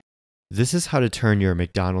This is how to turn your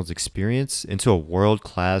McDonald's experience into a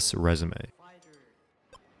world-class resume.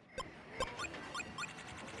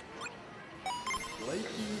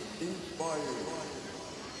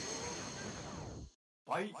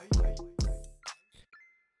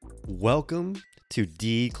 Welcome to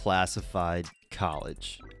Declassified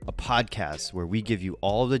College, a podcast where we give you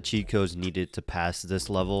all the cheat codes needed to pass this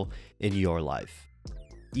level in your life.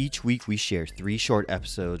 Each week, we share 3 short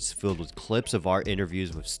episodes filled with clips of our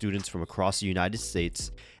interviews with students from across the United States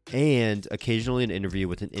and occasionally an interview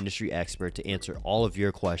with an industry expert to answer all of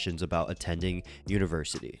your questions about attending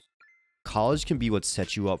university. College can be what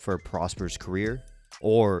sets you up for a prosperous career,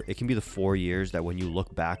 or it can be the 4 years that when you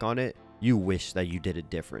look back on it, you wish that you did it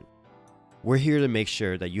different. We're here to make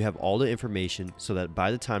sure that you have all the information so that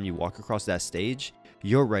by the time you walk across that stage,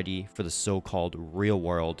 you're ready for the so-called real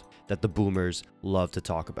world that the boomers love to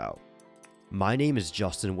talk about. My name is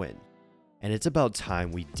Justin Wynn, and it's about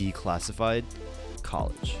time we declassified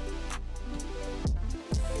college.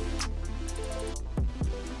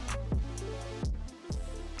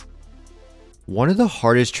 One of the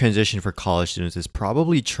hardest transitions for college students is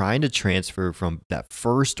probably trying to transfer from that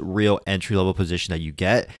first real entry-level position that you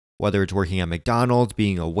get, whether it's working at McDonald's,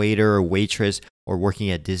 being a waiter or waitress, or working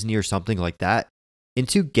at Disney or something like that,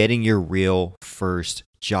 into getting your real first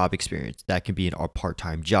job experience. That can be a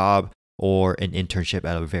part-time job or an internship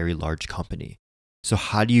at a very large company. So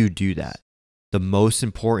how do you do that? The most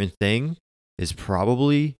important thing is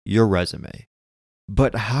probably your resume.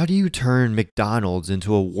 But how do you turn McDonald's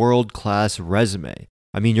into a world-class resume?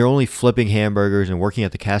 I mean, you're only flipping hamburgers and working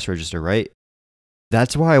at the cash register, right?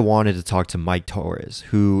 That's why I wanted to talk to Mike Torres,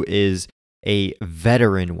 who is a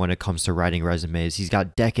veteran when it comes to writing resumes. He's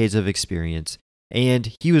got decades of experience,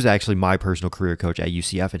 and he was actually my personal career coach at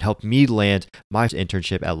UCF and helped me land my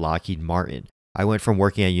internship at Lockheed Martin. I went from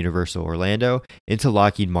working at Universal Orlando into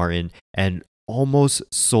Lockheed Martin and almost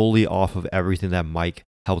solely off of everything that Mike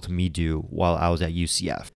helped me do while I was at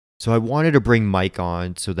UCF. So I wanted to bring Mike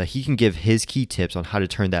on so that he can give his key tips on how to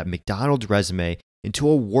turn that McDonald's resume into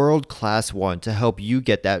a world-class one to help you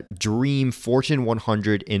get that dream Fortune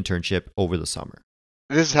 100 internship over the summer.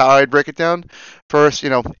 This is how I'd break it down. First,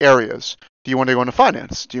 areas. Do you want to go into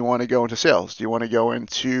finance? Do you want to go into sales? Do you want to go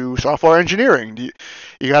into software engineering?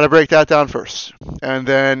 You got to break that down first. And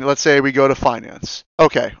then let's say we go to finance.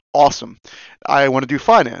 Okay, awesome. I want to do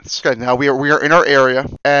finance. Okay, now we are in our area,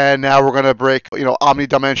 and now we're going to break,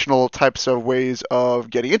 omnidimensional types of ways of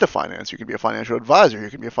getting into finance. You can be a financial advisor. You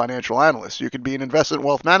can be a financial analyst. You can be an investment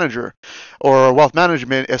wealth manager or a wealth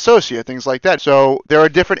management associate, things like that. So there are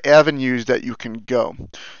different avenues that you can go.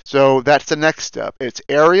 So that's the next step. It's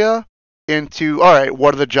area into, all right,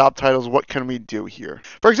 what are the job titles? What can we do here?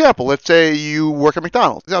 For example, let's say you work at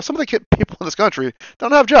McDonald's. Now, some of the people in this country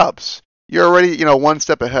don't have jobs. You're already, one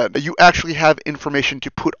step ahead. You actually have information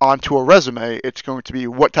to put onto a resume. It's going to be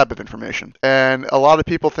what type of information? And a lot of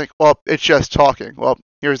people think, well, it's just talking. Well,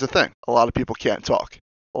 here's the thing. A lot of people can't talk.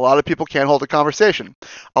 A lot of people can't hold a conversation.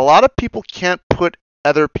 A lot of people can't put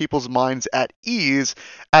other people's minds at ease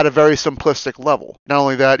at a very simplistic level. Not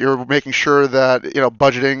only that, you're making sure that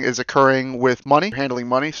budgeting is occurring with money, handling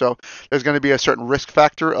money. So there's going to be a certain risk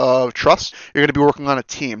factor of trust. You're going to be working on a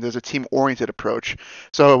team. There's a team-oriented approach.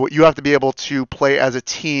 So you have to be able to play as a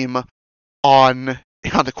team on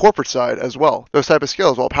the corporate side as well. Those type of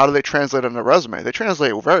skills, well, how do they translate on a resume? They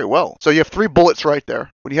translate very well. So you have 3 bullets right there.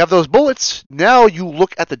 When you have those bullets, now you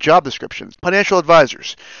look at the job descriptions. Financial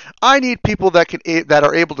advisors. I need people that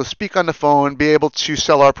are able to speak on the phone, be able to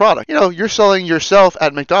sell our product. You're selling yourself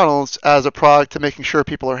at McDonald's as a product to making sure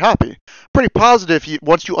people are happy. Pretty positive.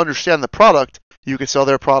 Once you understand the product, you can sell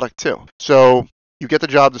their product too. So you get the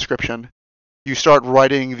job description. You start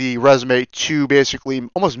writing the resume to basically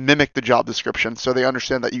almost mimic the job description so they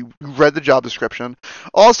understand that you read the job description.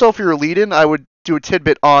 Also, if you're a lead-in, I would do a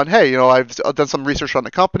tidbit on, hey, I've done some research on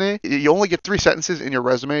the company. You only get 3 sentences in your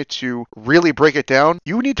resume to really break it down.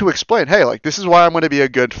 You need to explain, hey, this is why I'm going to be a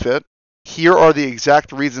good fit. Here are the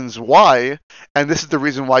exact reasons why, and this is the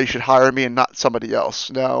reason why you should hire me and not somebody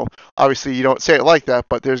else. Now, obviously, you don't say it like that,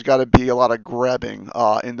 but there's got to be a lot of grabbing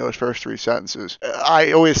in those first 3 sentences.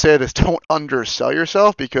 I always say this: don't undersell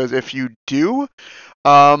yourself, because if you do, you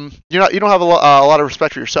don't have a lot of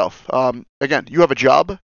respect for yourself. Again, you have a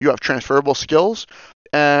job, you have transferable skills,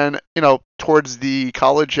 and towards the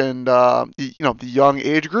college and the young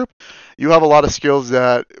age group, you have a lot of skills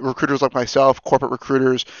that recruiters like myself, corporate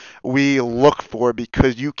recruiters, we look for,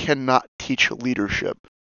 because you cannot teach leadership.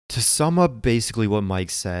 To sum up basically what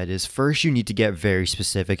Mike said is, first you need to get very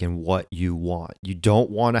specific in what you want. You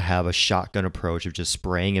don't want to have a shotgun approach of just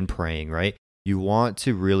spraying and praying, right? You want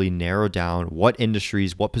to really narrow down what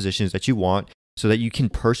industries, what positions that you want so that you can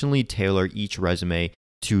personally tailor each resume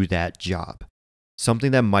to that job.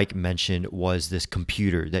 Something that Mike mentioned was this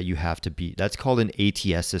computer that you have to beat. That's called an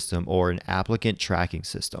ATS system or an applicant tracking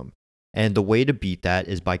system. And the way to beat that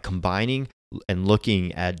is by combining and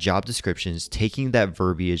looking at job descriptions, taking that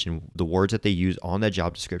verbiage and the words that they use on that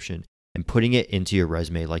job description and putting it into your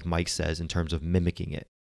resume, like Mike says, in terms of mimicking it.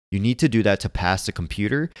 You need to do that to pass the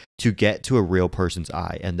computer to get to a real person's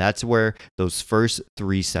eye. And that's where those first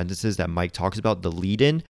 3 sentences that Mike talks about, the lead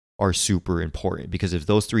in, are super important. Because if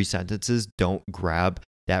those 3 sentences don't grab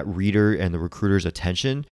that reader and the recruiter's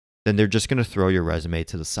attention, then they're just going to throw your resume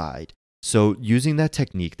to the side. So using that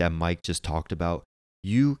technique that Mike just talked about,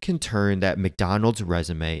 you can turn that McDonald's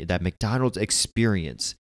resume, that McDonald's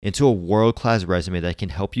experience, into a world-class resume that can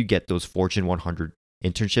help you get those Fortune 100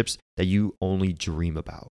 internships that you only dream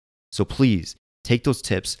about. So please take those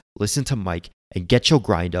tips, listen to Mike, and get your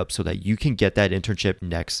grind up so that you can get that internship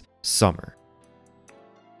next summer.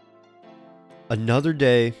 Another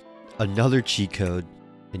day, another cheat code,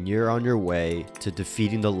 and you're on your way to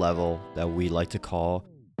defeating the level that we like to call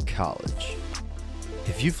college.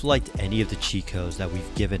 If you've liked any of the cheat codes that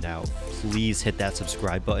we've given out, please hit that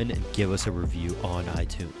subscribe button and give us a review on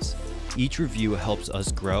iTunes. Each review helps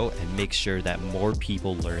us grow and make sure that more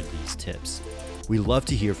people learn these tips. We love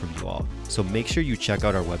to hear from you all, so make sure you check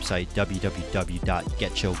out our website,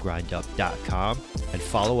 www.getchogrindup.com, and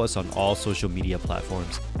follow us on all social media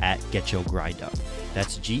platforms at GetChoGrindUp.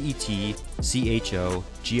 That's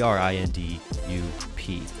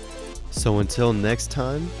GetChogrindup. So until next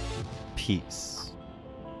time, peace.